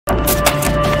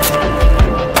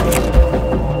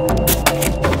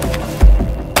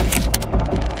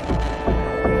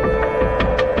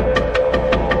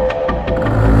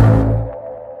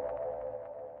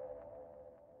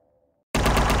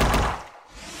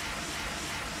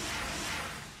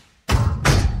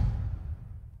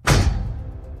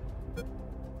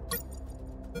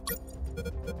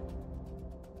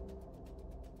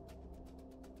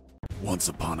Once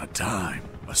upon a time,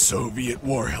 a Soviet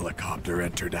war helicopter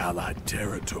entered Allied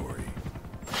territory.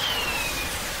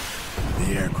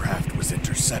 The aircraft was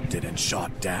intercepted and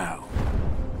shot down.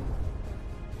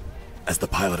 As the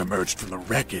pilot emerged from the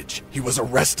wreckage, he was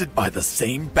arrested by the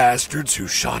same bastards who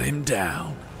shot him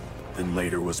down, then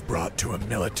later was brought to a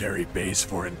military base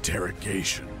for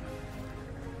interrogation.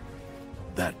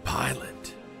 That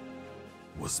pilot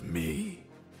was me.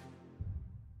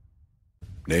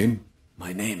 Name?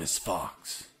 My name is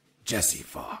Fox. Jesse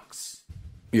Fox.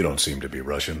 You don't seem to be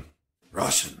Russian.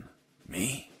 Russian?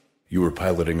 Me? You were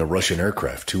piloting a Russian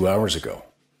aircraft 2 hours ago.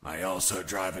 I also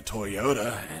drive a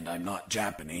Toyota, and I'm not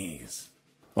Japanese.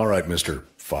 All right, Mr.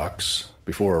 Fox.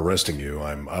 Before arresting you,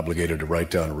 I'm obligated to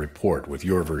write down a report with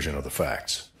your version of the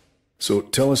facts. So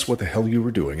tell us what the hell you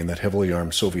were doing in that heavily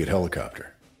armed Soviet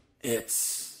helicopter.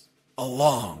 It's a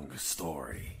long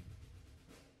story.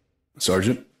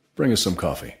 Sergeant, bring us some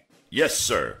coffee. Yes,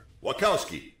 sir.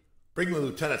 Wachowski, bring the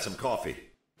lieutenant some coffee.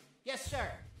 Yes,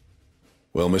 sir.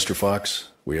 Well, Mr. Fox,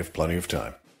 we have plenty of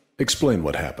time. Explain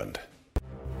what happened.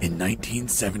 In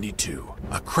 1972,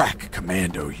 a crack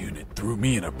commando unit threw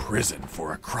me in a prison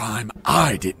for a crime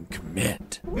I didn't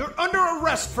commit. You're under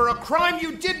arrest for a crime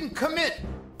you didn't commit!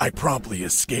 I promptly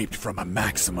escaped from a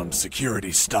maximum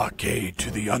security stockade to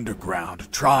the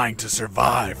underground, trying to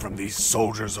survive from these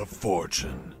soldiers of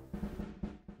fortune.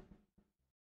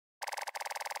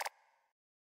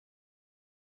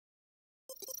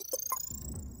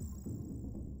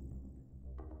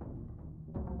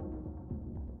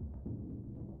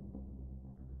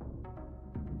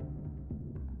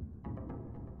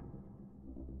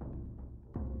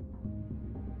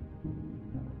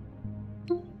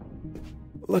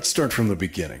 Let's start from the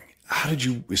beginning. How did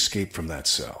you escape from that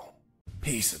cell?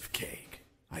 Piece of cake.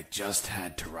 I just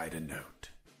had to write a note.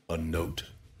 A note?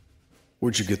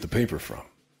 Where'd you get the paper from?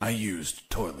 I used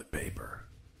toilet paper.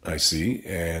 I see.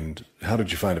 And how did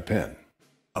you find a pen?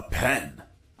 A pen?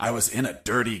 I was in a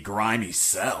dirty, grimy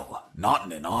cell, not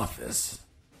in an office.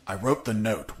 I wrote the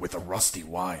note with a rusty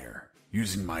wire,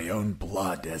 using my own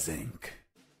blood as ink.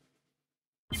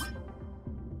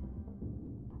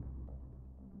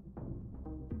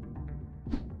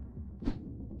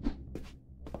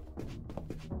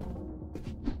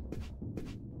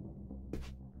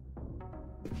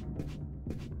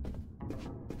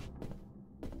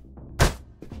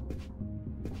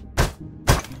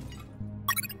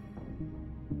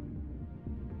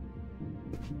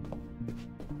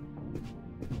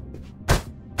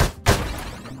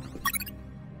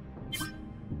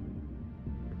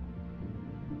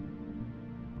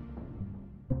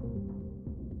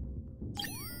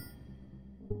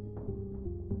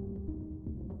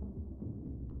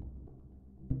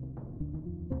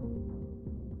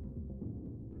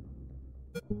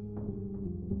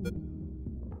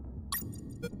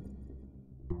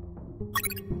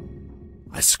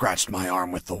 I scratched my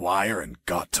arm with the wire and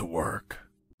got to work.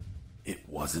 It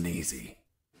wasn't easy.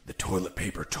 The toilet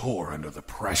paper tore under the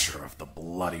pressure of the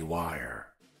bloody wire.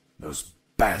 Those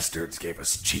bastards gave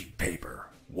us cheap paper,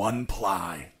 one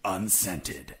ply,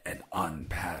 unscented, and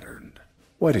unpatterned.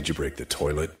 Why did you break the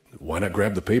toilet? Why not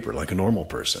grab the paper like a normal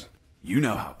person? You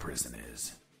know how prison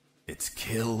is. It's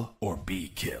kill or be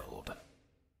killed.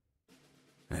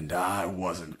 And I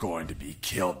wasn't going to be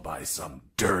killed by some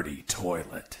dirty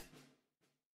toilet.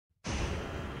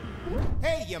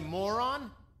 Hey, you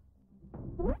moron!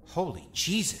 Holy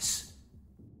Jesus.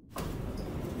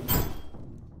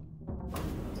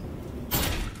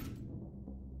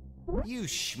 You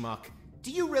schmuck.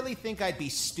 Do you really think I'd be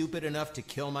stupid enough to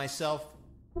kill myself?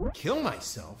 Kill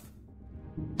myself?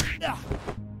 Ugh.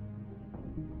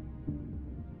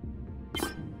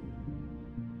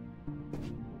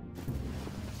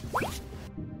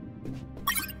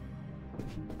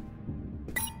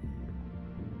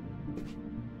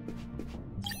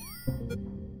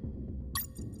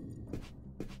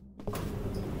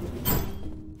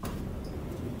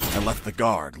 I left the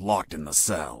guard locked in the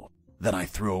cell. Then I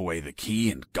threw away the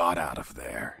key and got out of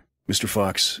there. Mr.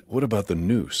 Fox, what about the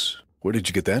noose? Where did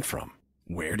you get that from?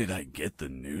 Where did I get the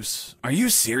noose? Are you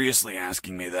seriously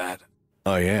asking me that?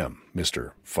 I am,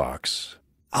 Mr. Fox.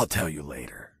 I'll tell you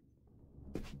later.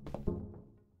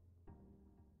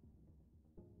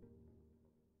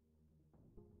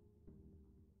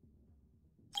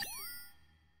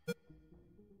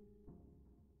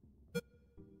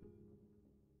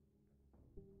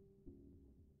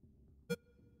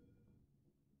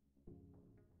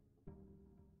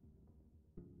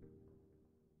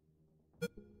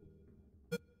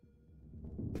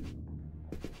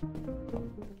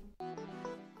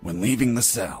 When leaving the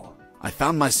cell, I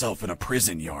found myself in a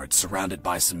prison yard surrounded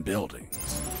by some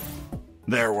buildings.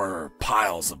 There were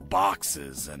piles of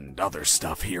boxes and other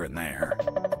stuff here and there.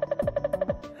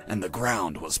 And the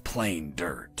ground was plain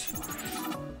dirt.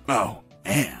 Oh,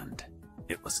 and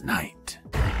it was night.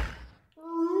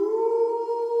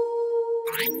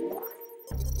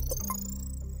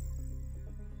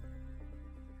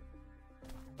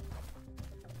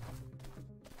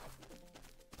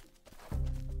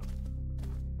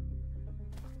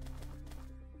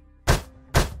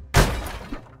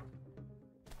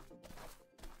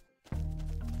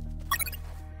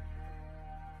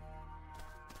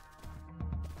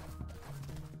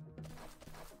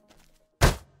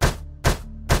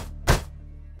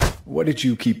 Why did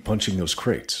you keep punching those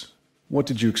crates? What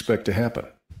did you expect to happen?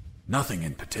 Nothing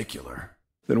in particular.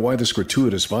 Then why this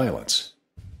gratuitous violence?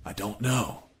 I don't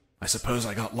know. I suppose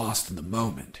I got lost in the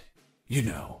moment. You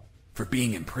know, for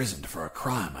being imprisoned for a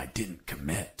crime I didn't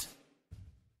commit.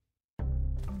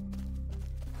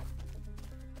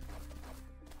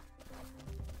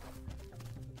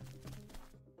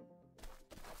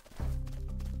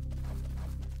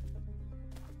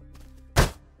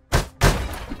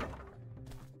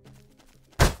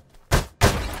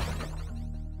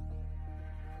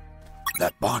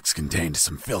 That box contained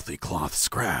some filthy cloth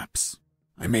scraps.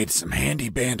 I made some handy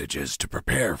bandages to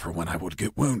prepare for when I would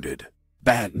get wounded.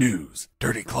 Bad news,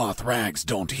 dirty cloth rags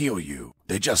don't heal you.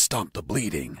 They just stop the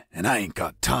bleeding, and I ain't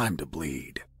got time to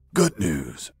bleed. Good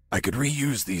news, I could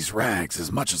reuse these rags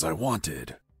as much as I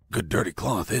wanted. Good dirty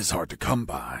cloth is hard to come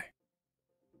by.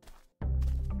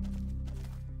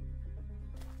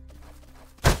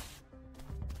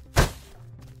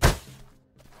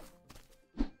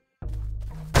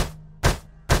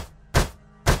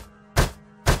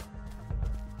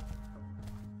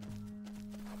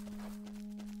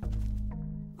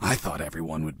 I thought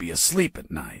everyone would be asleep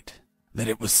at night, that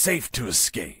it was safe to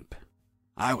escape.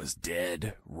 I was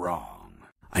dead wrong.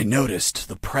 I noticed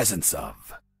the presence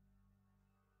of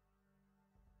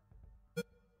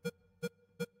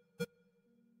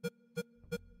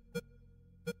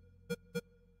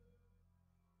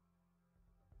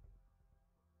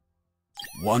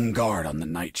one guard on the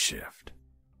night shift.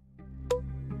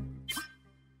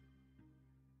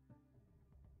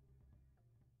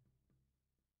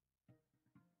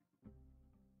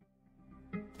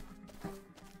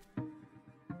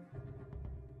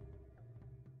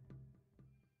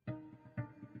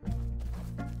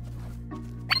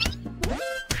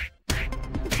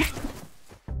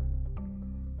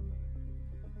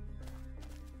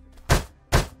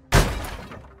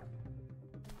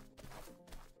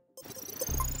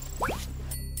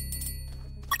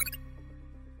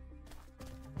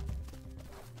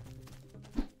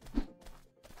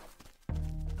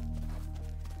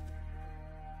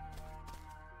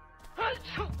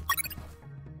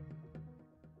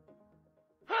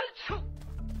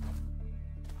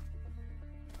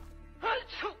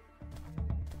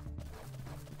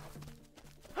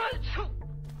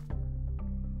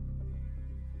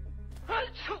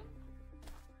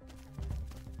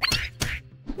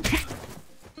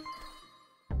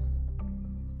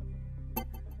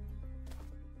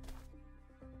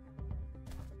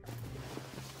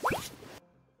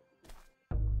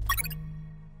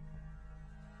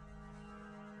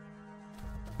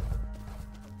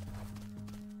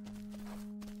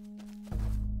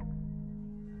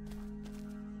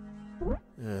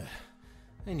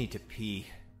 I need to pee.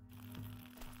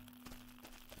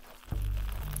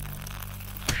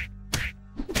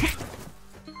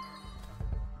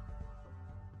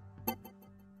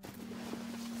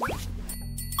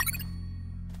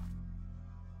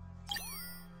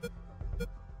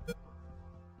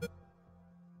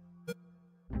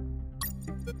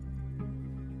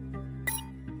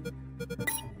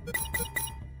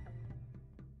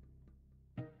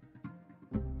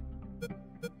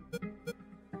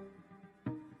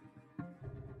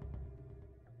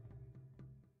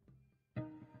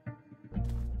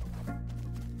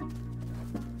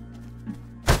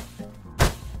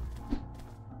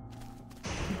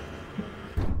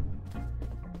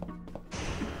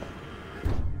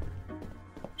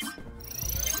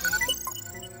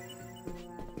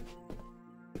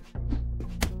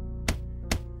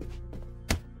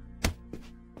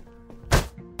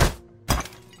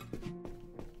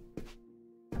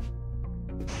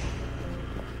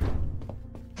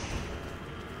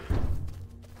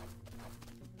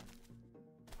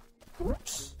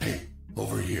 Hey,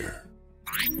 over here.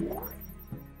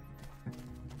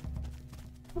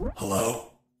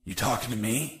 Hello? You talking to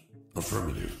me?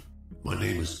 Affirmative. My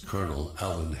name is Colonel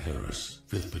Allan Harris,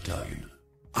 5th Battalion.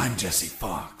 I'm Jesse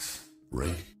Fox.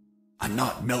 Rank? I'm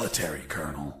not military,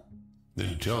 Colonel.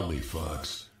 Then tell me,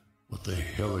 Fox, What the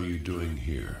hell are you doing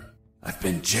here? I've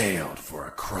been jailed for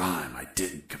a crime I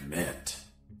didn't commit.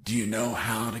 Do you know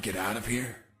how to get out of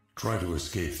here? Try to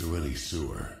escape through any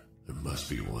sewer. There must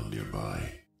be one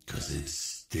nearby, 'cause it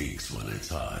stinks when it's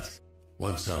hot.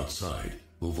 Once outside,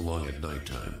 move along at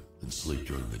nighttime and sleep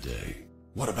during the day.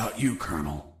 What about you,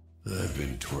 Colonel? I've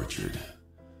been tortured.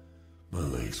 My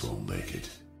legs won't make it.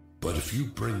 But if you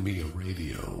bring me a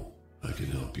radio, I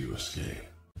can help you escape.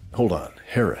 Hold on,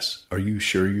 Harris. Are you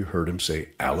sure you heard him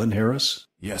say Allan Harris?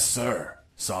 Yes, sir.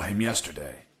 Saw him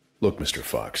yesterday. Look, Mr.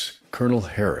 Fox, Colonel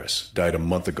Harris died a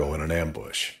month ago in an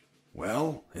ambush.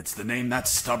 Well, it's the name that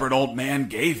stubborn old man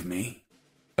gave me.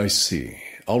 I see.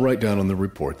 I'll write down on the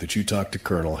report that you talked to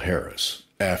Colonel Harris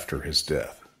after his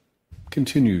death.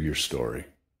 Continue your story.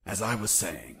 As I was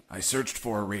saying, I searched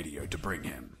for a radio to bring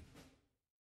him.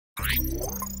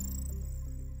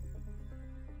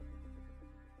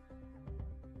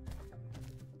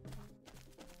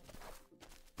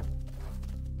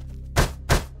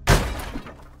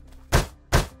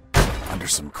 Under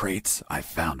some crates, I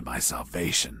found my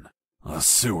salvation. A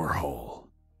sewer hole.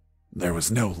 There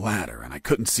was no ladder and I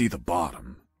couldn't see the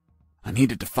bottom. I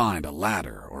needed to find a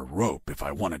ladder or rope if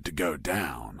I wanted to go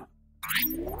down.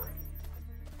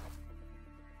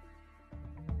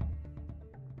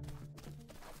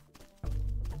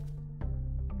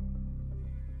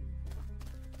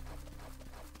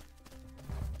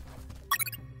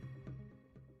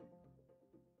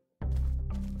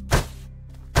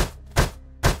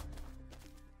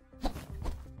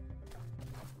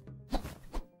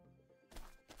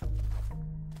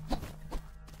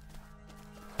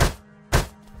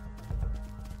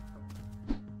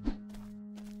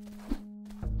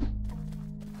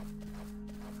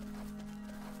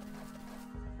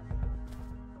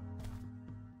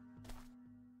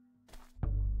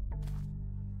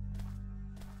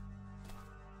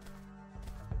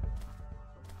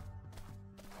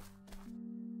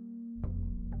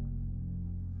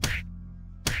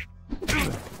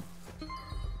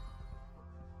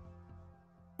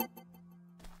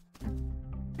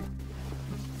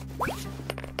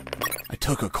 I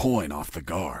took a coin off the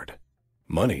guard.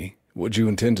 Money? What'd you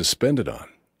intend to spend it on?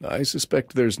 I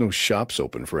suspect there's no shops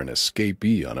open for an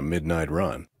escapee on a midnight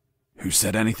run. Who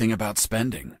said anything about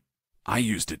spending? I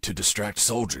used it to distract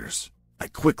soldiers. I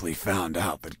quickly found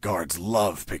out that guards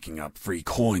love picking up free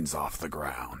coins off the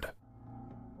ground.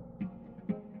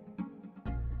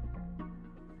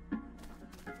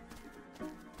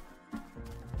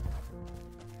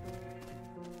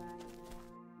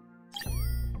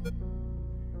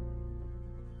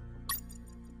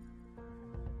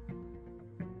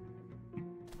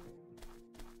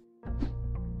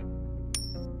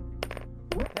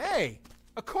 Hey,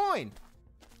 a coin!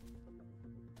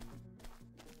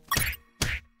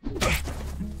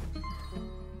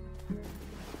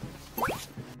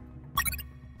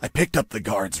 I picked up the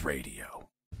guard's radio.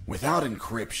 Without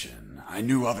encryption, I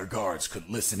knew other guards could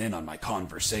listen in on my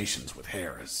conversations with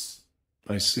Harris.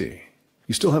 I see.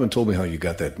 You still haven't told me how you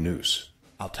got that noose.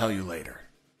 I'll tell you later.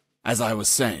 As I was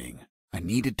saying, I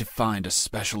needed to find a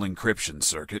special encryption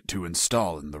circuit to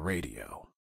install in the radio.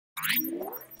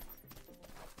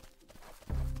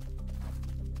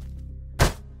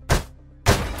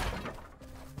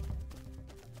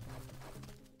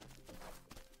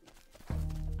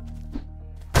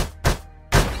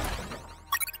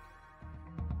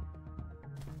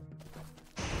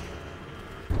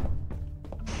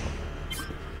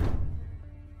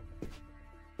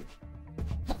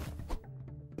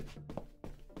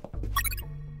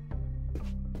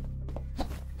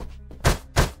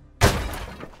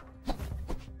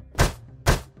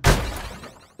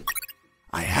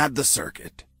 I had the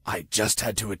circuit. I just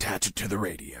had to attach it to the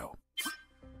radio.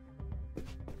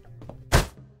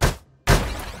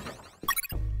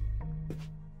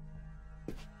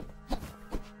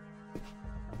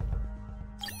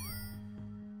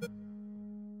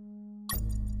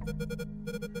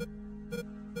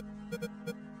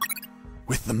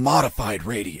 With the modified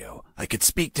radio, I could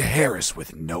speak to Harris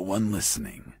with no one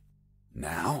listening.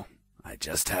 Now, I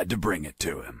just had to bring it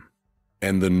to him.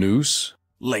 And the noose?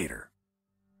 Later.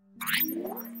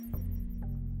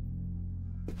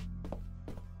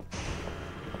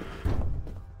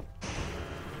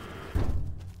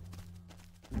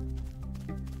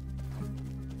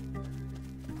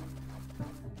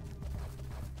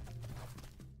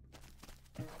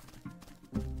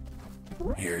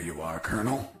 Here you are,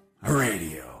 Colonel. A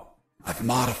radio. I've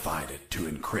modified it to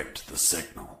encrypt the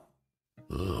signal.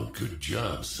 Oh, good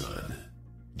job, son.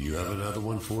 Do you have another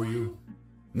one for you?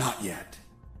 Not yet.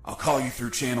 I'll call you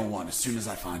through Channel 1 as soon as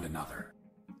I find another.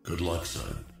 Good luck,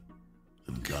 son.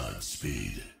 And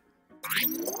Godspeed.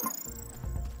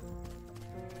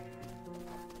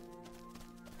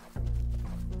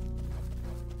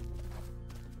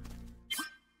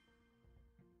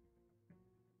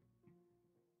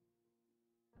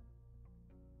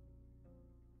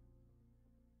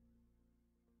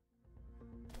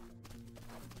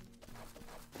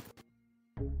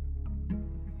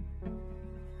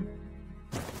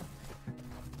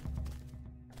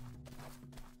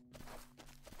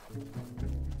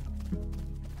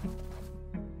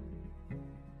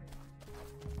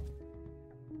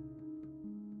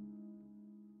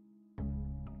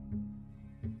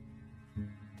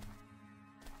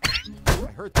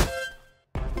 I heard that.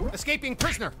 Escaping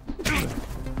prisoner!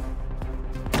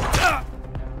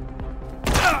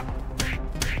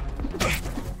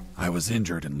 I was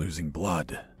injured and losing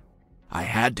blood. I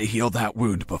had to heal that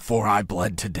wound before I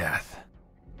bled to death.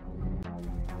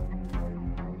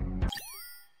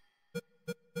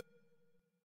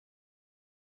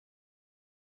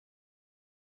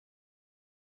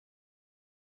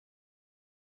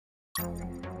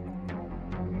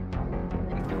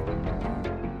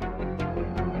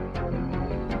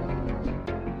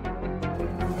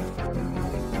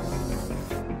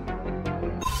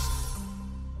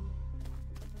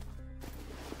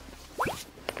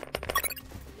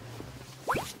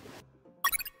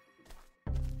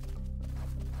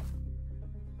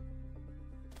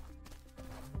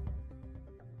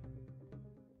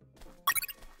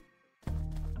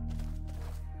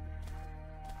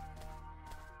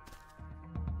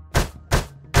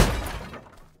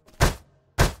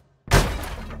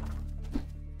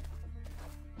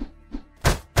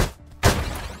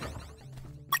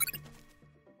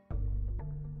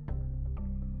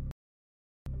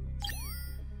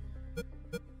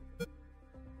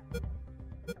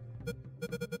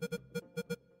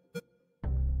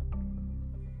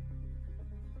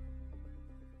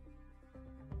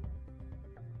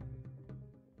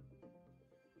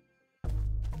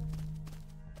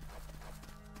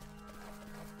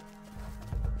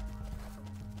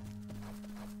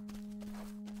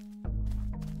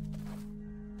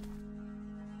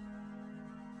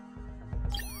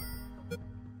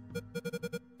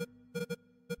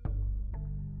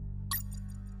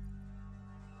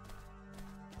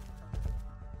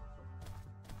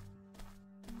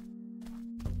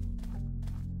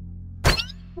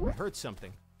 I heard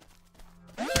something.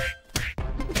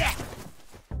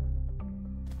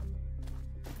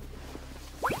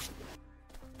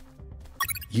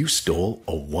 You stole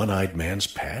a one-eyed man's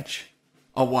patch?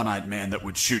 A one-eyed man that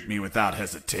would shoot me without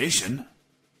hesitation.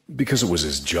 Because it was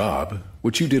his job.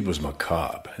 What you did was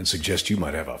macabre and suggest you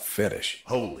might have a fetish.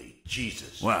 Holy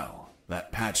Jesus. Well,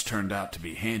 that patch turned out to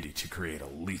be handy to create a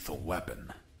lethal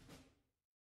weapon.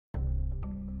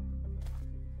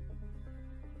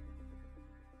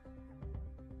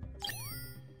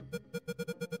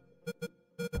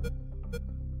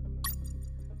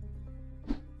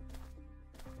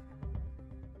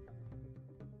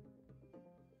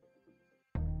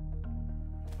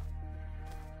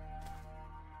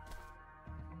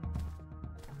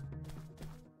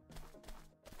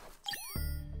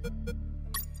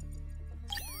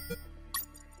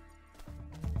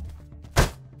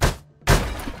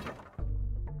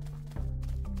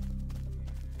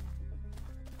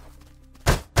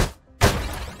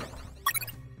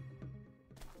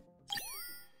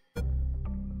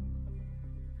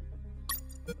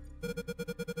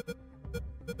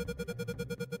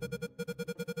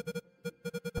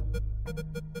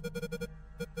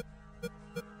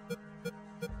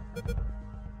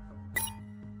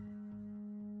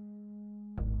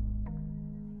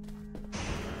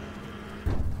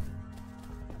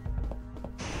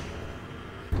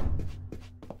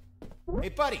 Hey,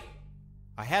 buddy.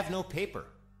 I have no paper.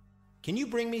 Can you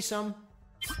bring me some?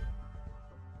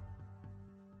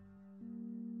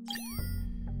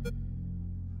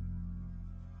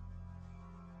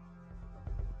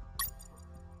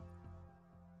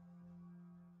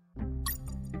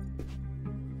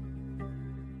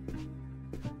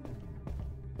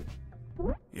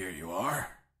 Here you are.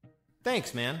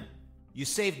 Thanks, man. You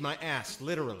saved my ass,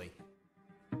 literally.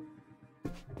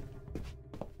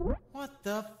 What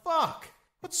the fuck?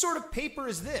 What sort of paper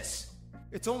is this?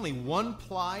 It's only one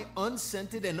ply,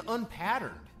 unscented, and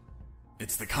unpatterned.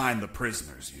 It's the kind the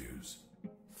prisoners use.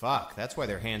 Fuck, that's why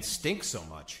their hands stink so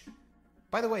much.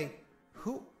 By the way,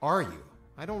 who are you?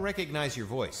 I don't recognize your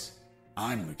voice.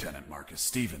 I'm Lieutenant Marcus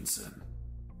Stevenson.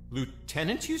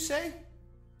 Lieutenant, you say?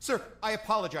 Sir, I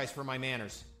apologize for my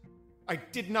manners. I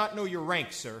did not know your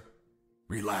rank, sir.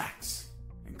 Relax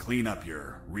and clean up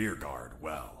your rear guard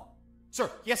well. Sir,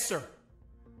 yes, sir.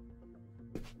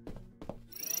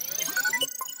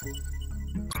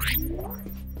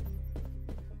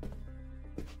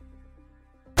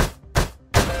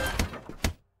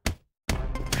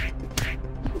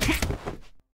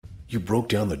 You broke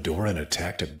down the door and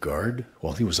attacked a guard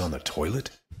while he was on the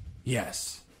toilet?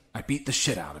 Yes, I beat the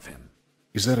shit out of him.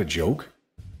 Is that a joke?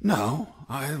 No,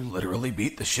 I literally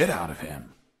beat the shit out of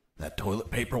him. That toilet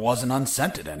paper wasn't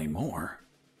unscented anymore.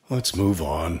 Let's move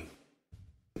on.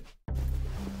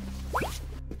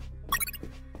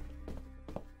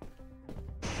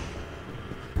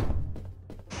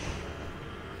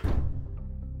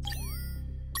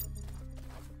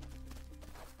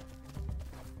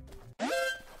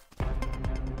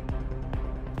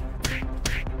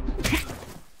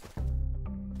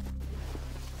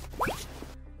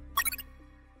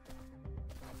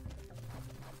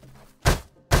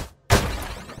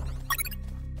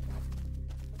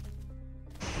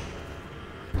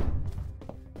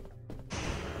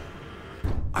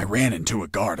 I ran into a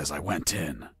guard as I went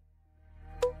in.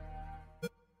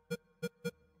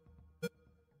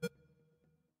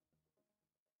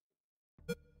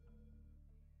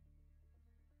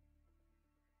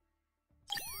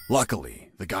 Luckily,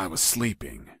 the guy was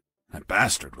sleeping. That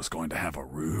bastard was going to have a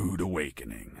rude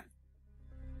awakening.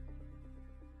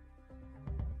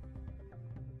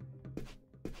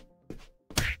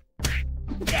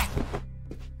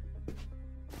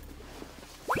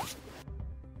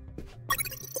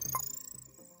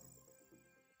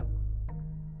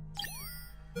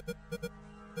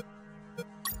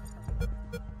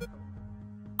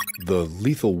 The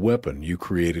lethal weapon you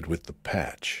created with the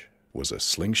patch was a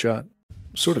slingshot?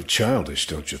 Sort of childish,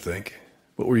 don't you think?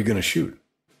 What were you going to shoot?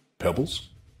 Pebbles?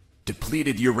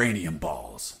 Depleted uranium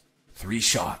balls. 3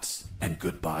 shots, and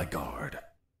goodbye, guard.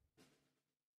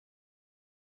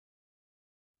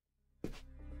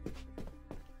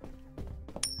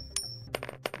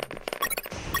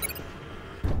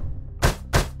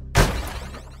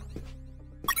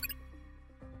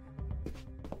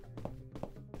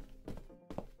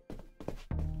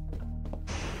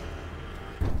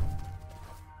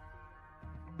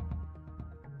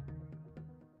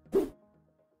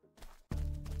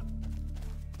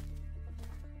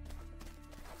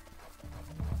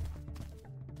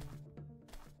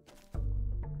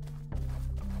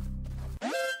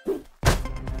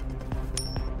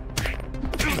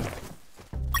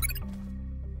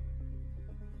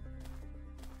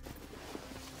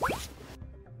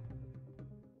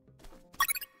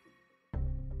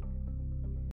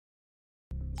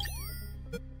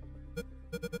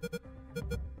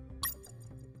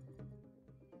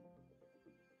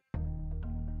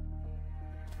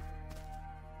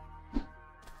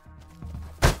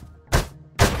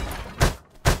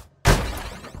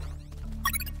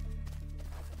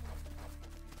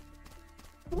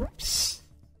 Whoops.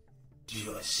 Do you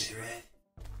want a cigarette?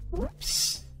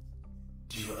 Whoops.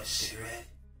 Do you want a cigarette?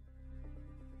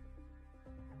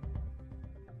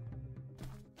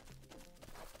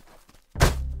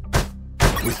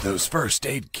 With those first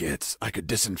aid kits, I could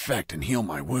disinfect and heal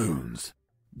my wounds.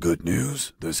 Good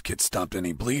news, those kits stopped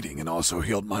any bleeding and also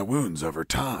healed my wounds over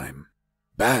time.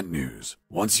 Bad news,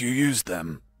 once you used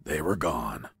them, they were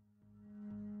gone.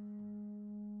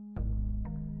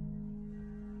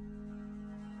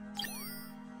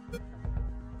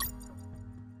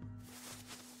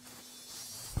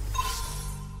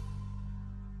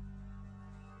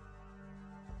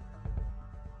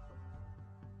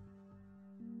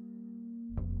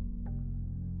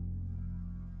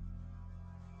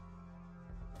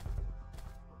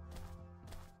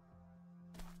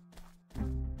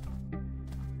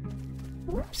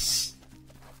 Whoops.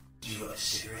 Do you want a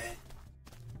cigarette?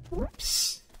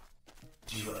 Whoops.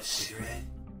 Do you want a cigarette?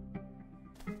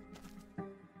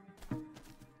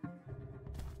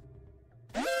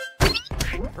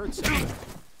 Heard something.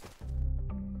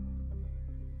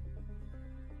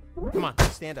 Come on,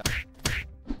 stand up.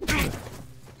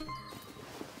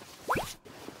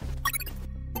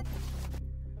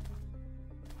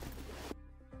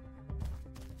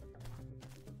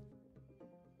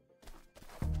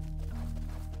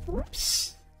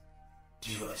 Whoops.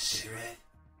 Do you want a cigarette?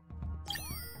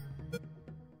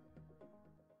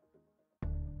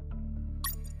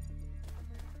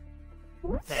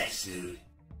 Thanks, dude.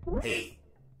 Hey,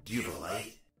 do you have a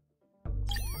light?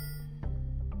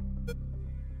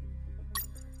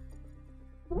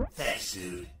 Thanks,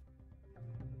 dude.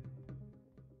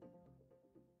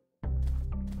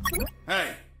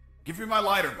 Hey, give me my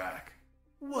lighter back.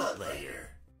 What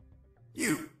lighter?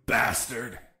 You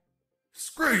bastard.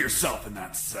 Screw yourself in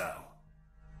that cell.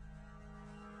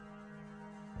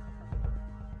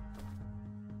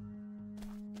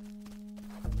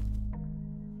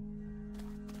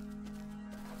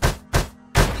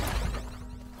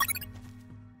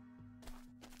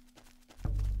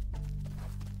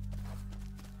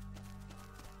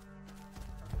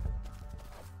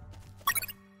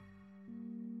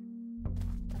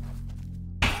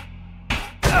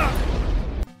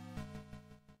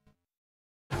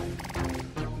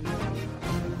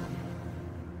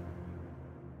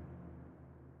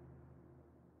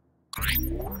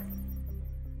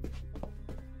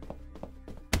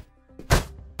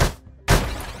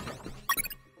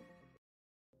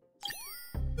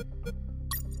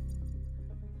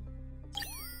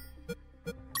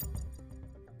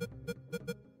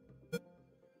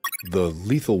 The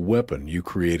lethal weapon you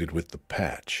created with the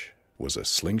patch was a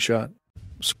slingshot?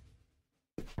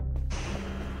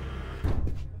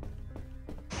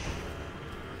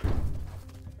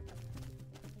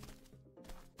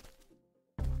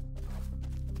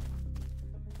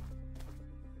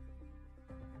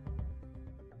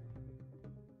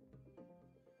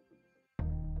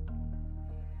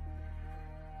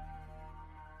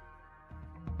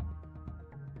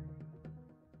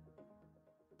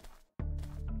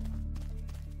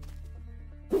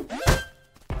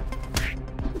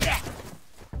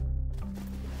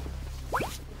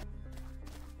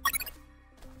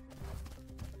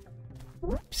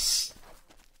 Psst.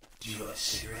 Do you want a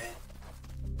cigarette?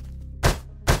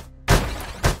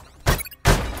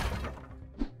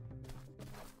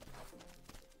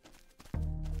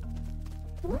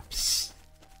 Psst.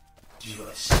 Do you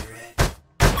want a cigarette?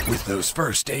 With those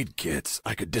first aid kits,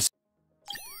 I could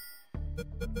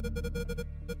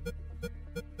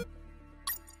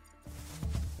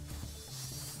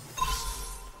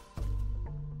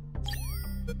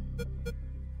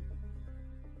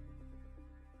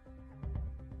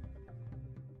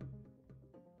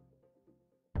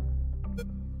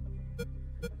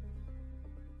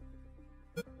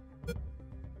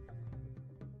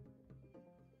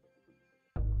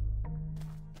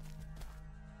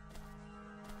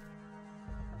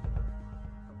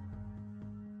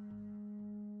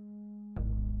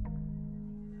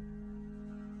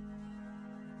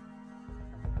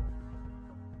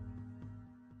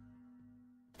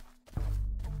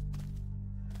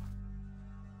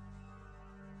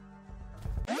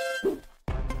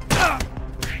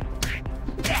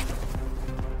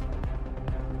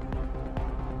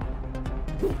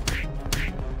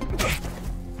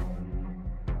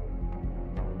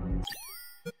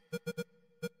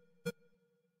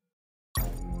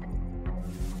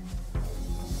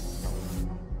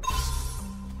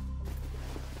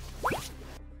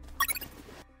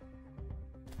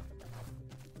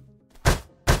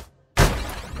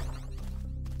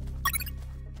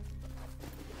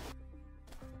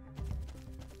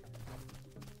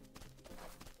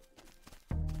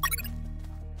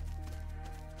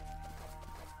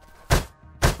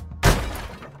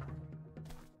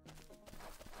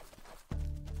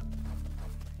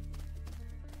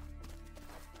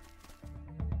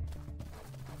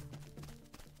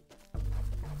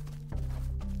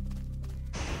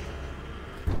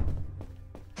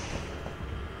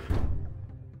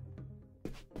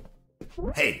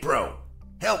Hey, bro,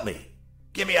 help me.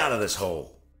 Get me out of this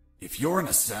hole. If you're in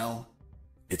a cell,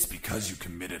 it's because you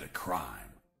committed a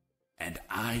crime. And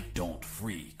I don't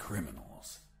free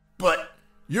criminals. But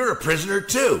you're a prisoner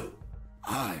too.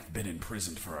 I've been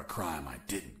imprisoned for a crime I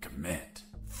didn't commit.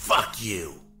 Fuck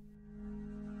you.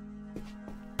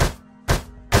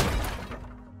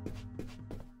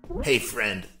 Hey,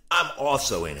 friend, I'm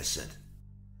also innocent.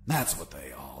 That's what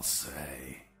they all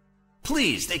say.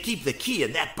 Please, they keep the key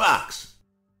in that box.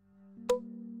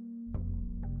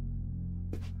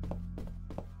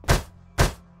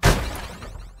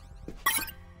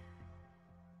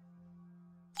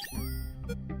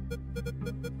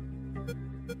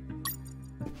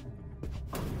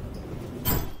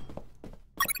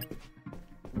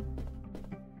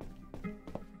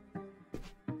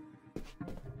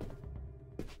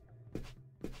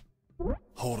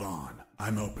 Hold on,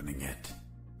 I'm opening it.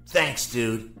 Thanks,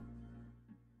 dude.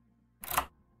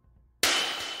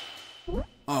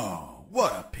 Oh,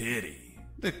 what a pity.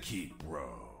 The key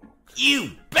broke.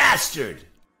 You bastard!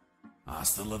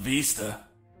 Hasta la vista.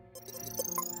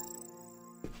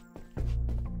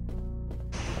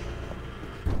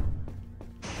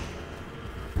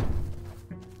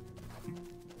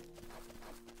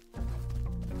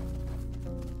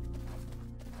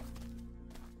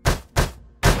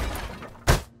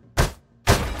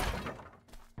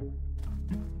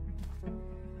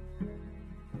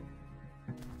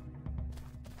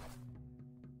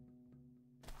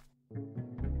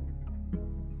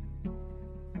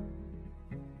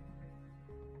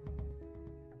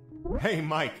 Hey,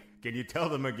 Mike, can you tell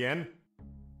them again?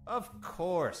 Of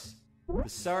course. The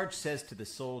Sarge says to the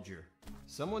soldier,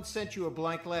 someone sent you a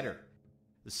blank letter.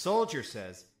 The soldier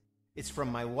says, it's from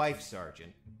my wife,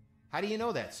 Sergeant. How do you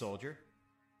know that, soldier?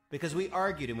 Because we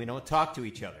argued and we don't talk to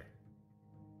each other.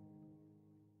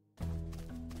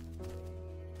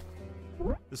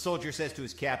 The soldier says to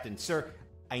his captain, sir,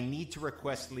 I need to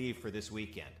request leave for this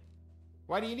weekend.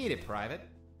 Why do you need it, Private?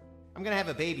 I'm gonna have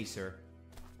a baby, sir.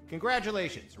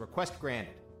 Congratulations, request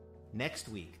granted. Next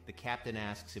week, the captain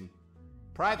asks him,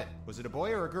 Private, was it a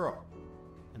boy or a girl?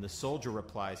 And the soldier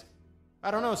replies,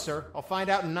 I don't know, sir. I'll find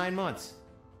out in 9 months.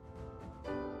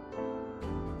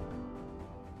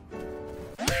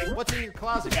 What's in your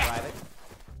closet, Private?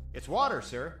 It's water,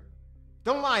 sir.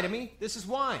 Don't lie to me. This is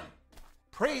wine.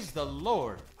 Praise the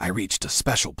Lord. I reached a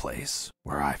special place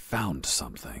where I found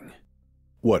something.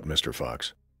 What, Mr.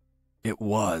 Fox? It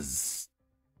was...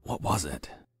 what was it?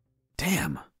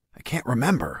 Damn, I can't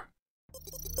remember.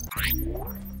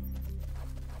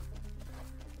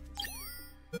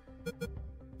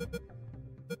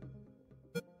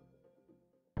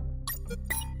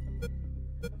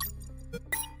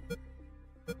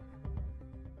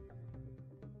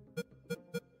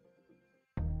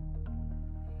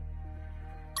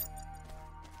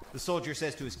 The soldier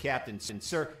says to his captain,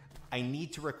 Sir, I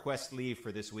need to request leave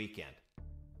for this weekend.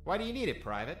 Why do you need it,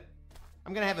 Private?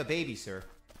 I'm gonna have a baby, sir.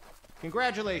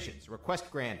 Congratulations, request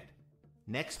granted.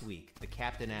 Next week, the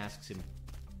captain asks him,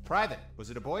 Private, was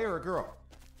it a boy or a girl?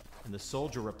 And the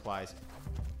soldier replies,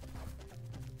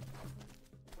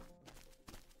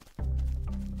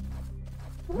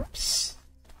 Psst.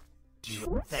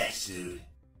 Thanks, dude.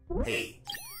 Hey,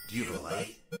 do you have a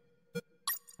light?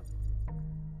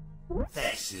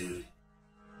 Thanks, dude.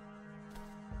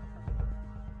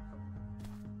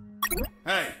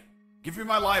 Hey, give me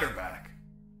my lighter back.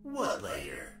 What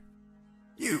lighter?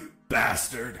 You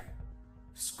bastard.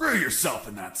 Screw yourself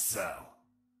in that cell.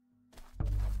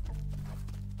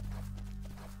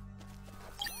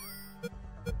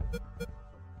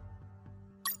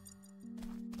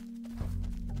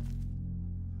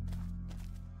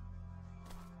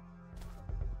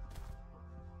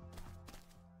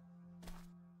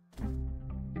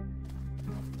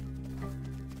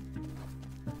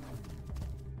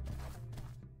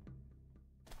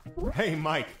 Hey,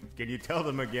 Mike, can you tell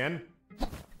them again?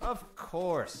 Of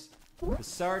course. The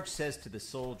Sarge says to the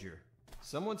soldier,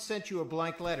 Someone sent you a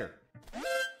blank letter.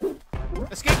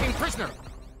 Escaping prisoner!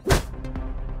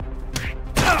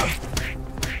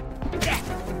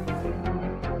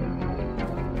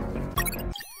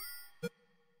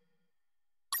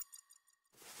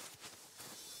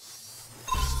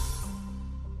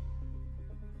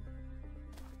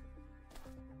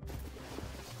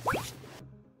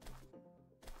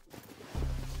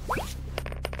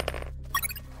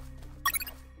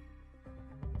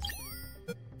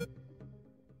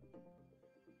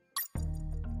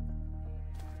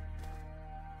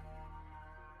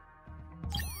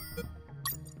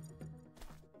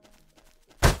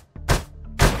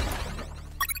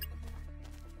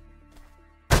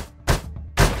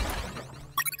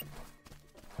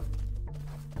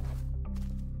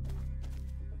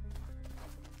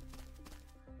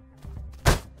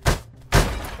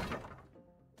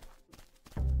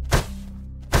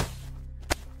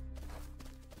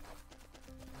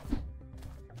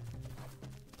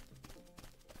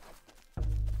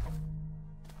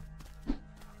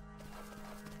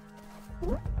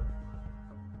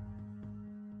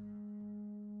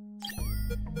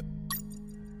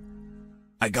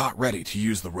 I got ready to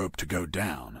use the rope to go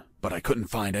down, but I couldn't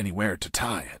find anywhere to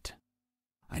tie it.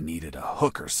 I needed a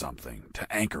hook or something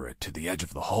to anchor it to the edge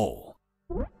of the hole.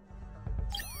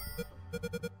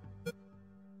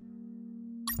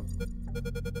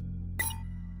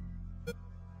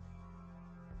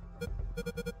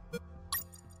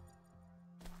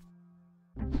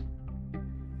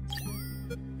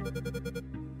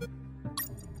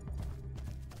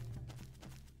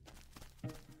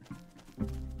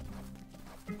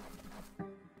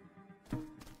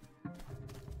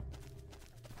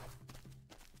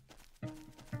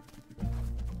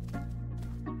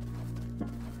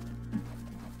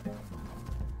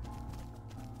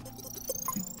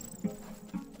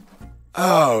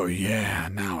 Oh, yeah,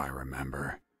 now I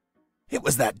remember. It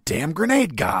was that damn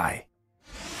grenade guy.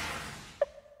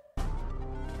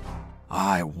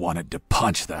 I wanted to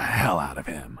punch the hell out of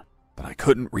him, but I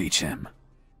couldn't reach him.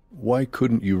 Why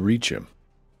couldn't you reach him?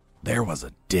 There was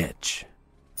a ditch.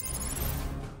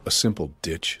 A simple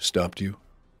ditch stopped you?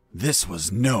 This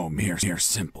was no mere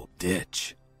simple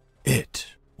ditch.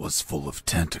 It was full of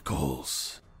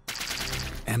tentacles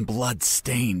and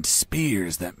blood-stained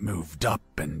spears that moved up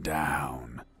and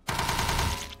down,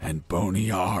 and bony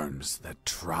arms that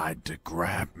tried to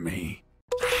grab me,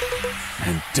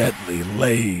 and deadly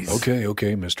lays.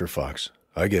 Okay, Mr. Fox.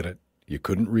 I get it. You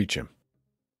couldn't reach him.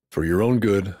 For your own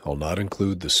good, I'll not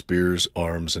include the spears,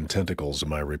 arms, and tentacles in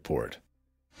my report.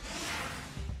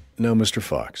 Now, Mr.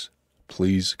 Fox,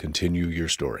 please continue your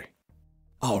story.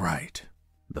 All right.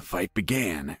 The fight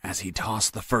began as he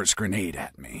tossed the first grenade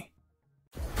at me.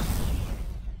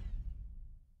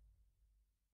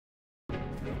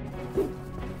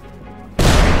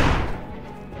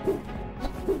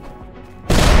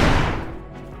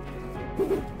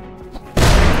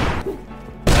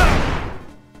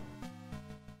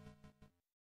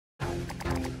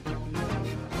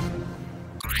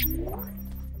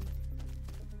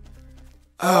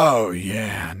 Oh,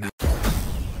 yeah.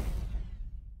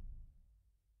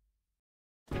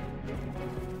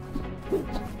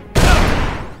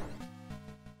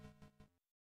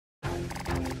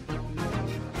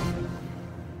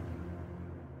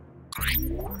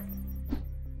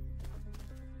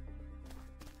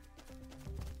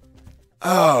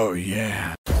 Oh,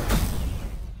 yeah.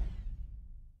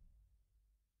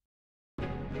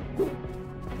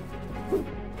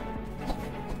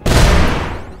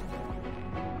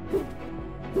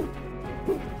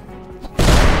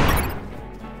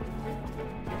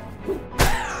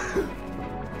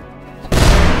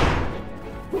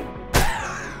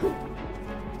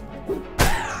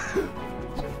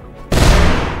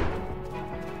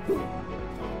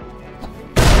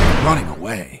 Running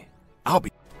away. I'll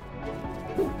be...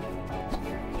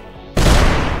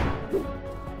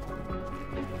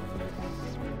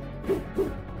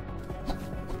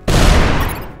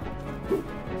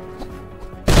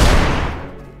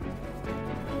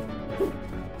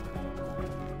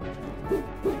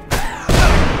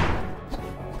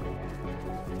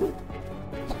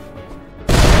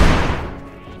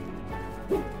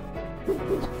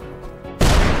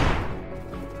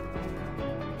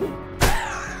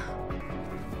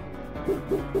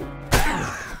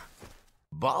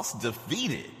 Boss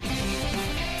defeated.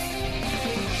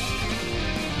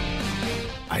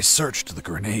 I searched the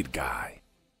grenade guy.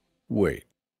 Wait,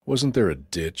 wasn't there a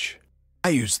ditch? I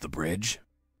used the bridge.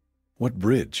 What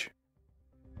bridge?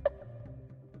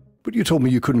 But you told me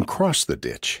you couldn't cross the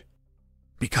ditch.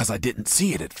 Because I didn't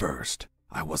see it at first.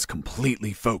 I was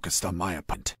completely focused on my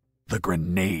opponent, the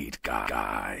grenade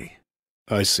guy.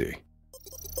 I see.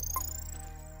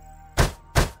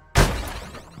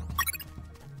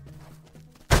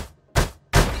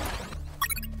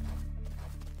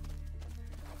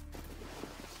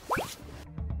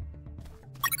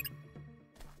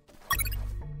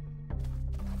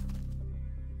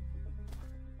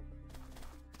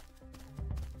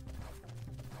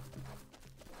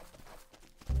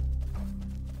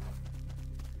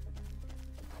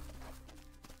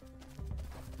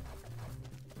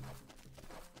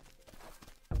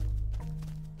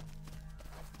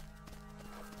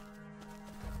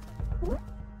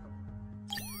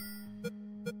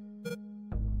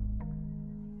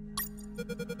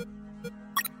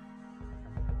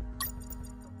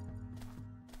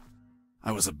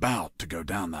 I was about to go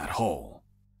down that hole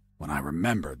when I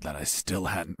remembered that I still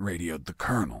hadn't radioed the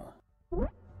colonel.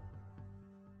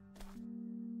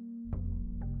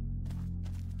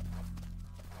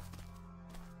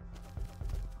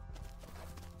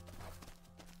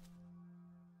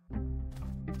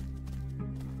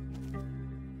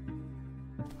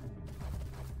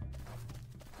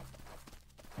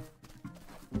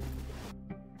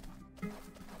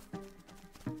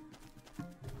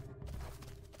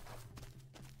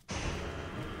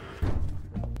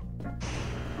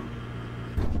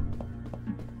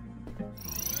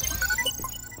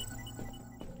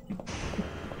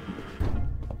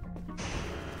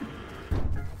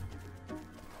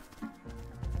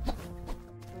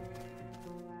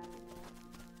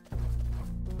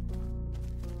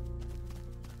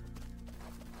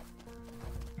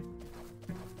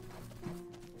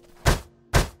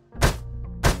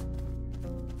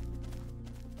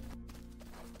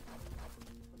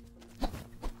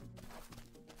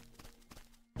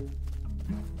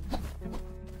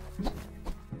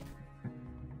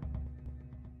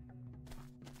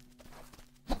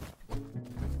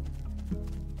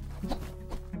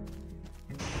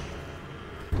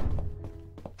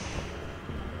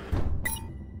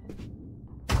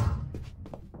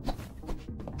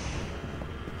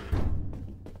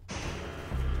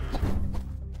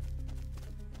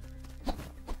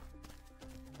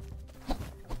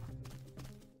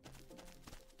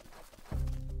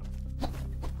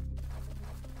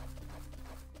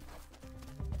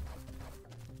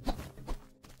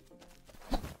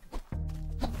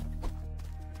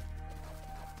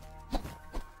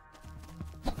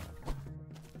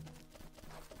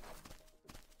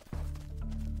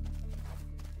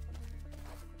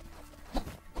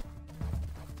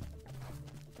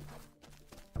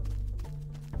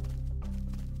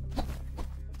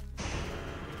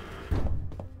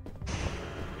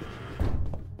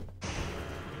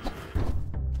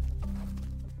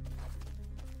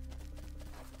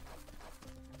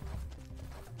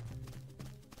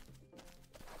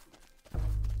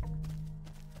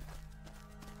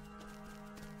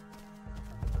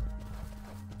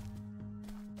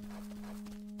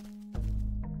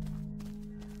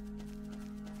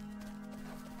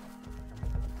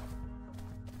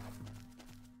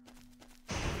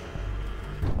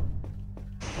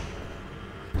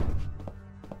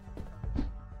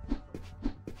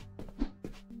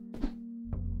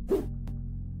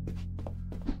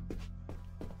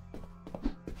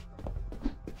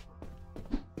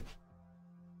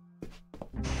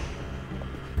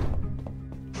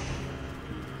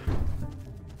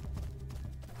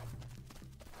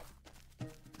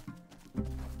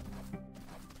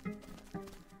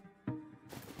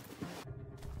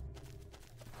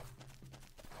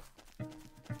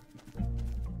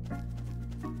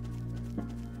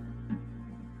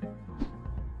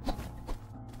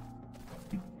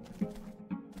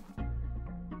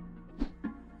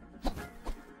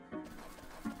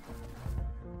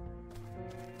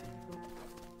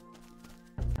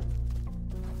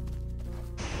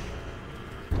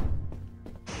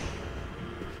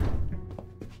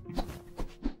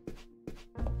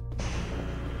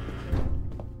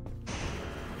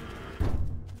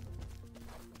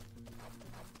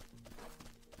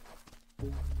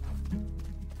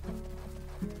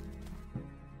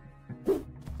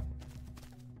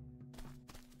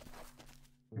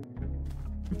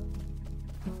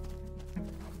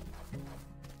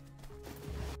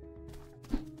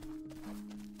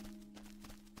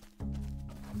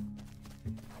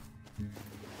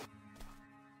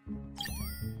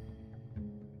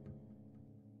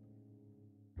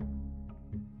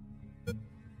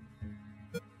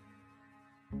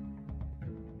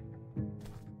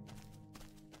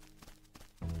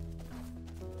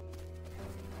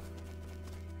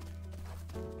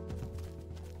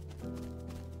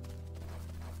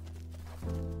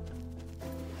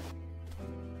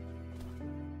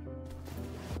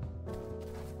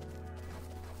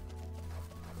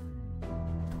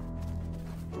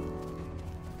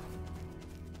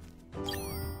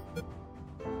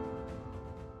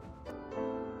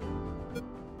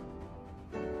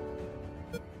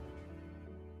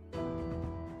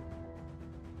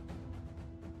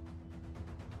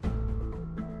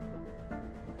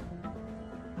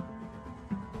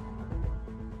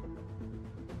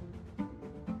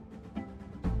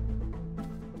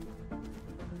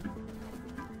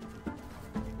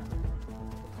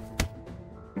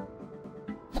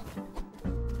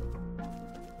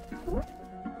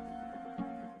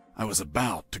 I was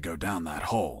about to go down that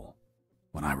hole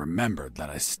when I remembered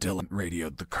that I still hadn't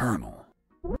radioed the colonel.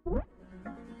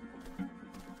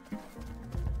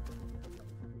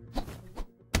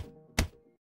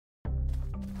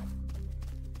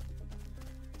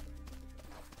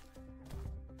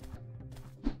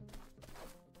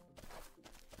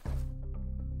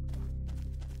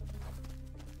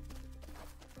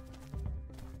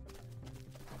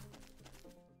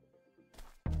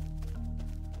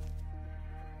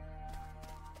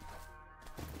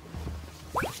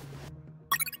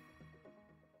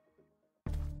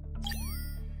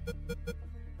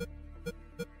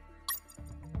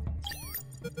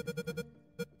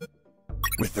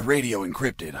 With the radio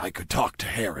encrypted, I could talk to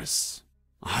Harris.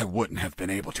 I wouldn't have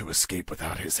been able to escape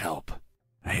without his help.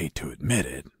 I hate to admit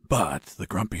it, but the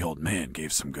grumpy old man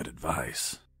gave some good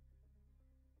advice.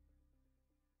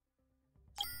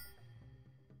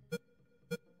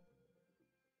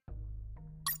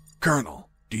 Colonel,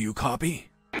 do you copy?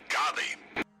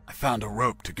 Copy. I found a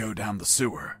rope to go down the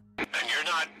sewer. And you're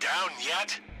not down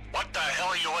yet? What the hell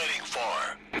are you waiting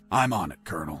for? I'm on it,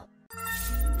 Colonel.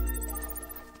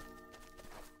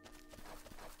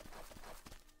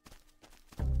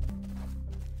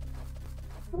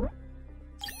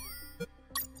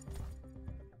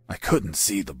 I couldn't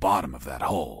see the bottom of that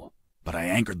hole, but I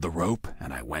anchored the rope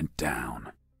and I went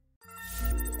down.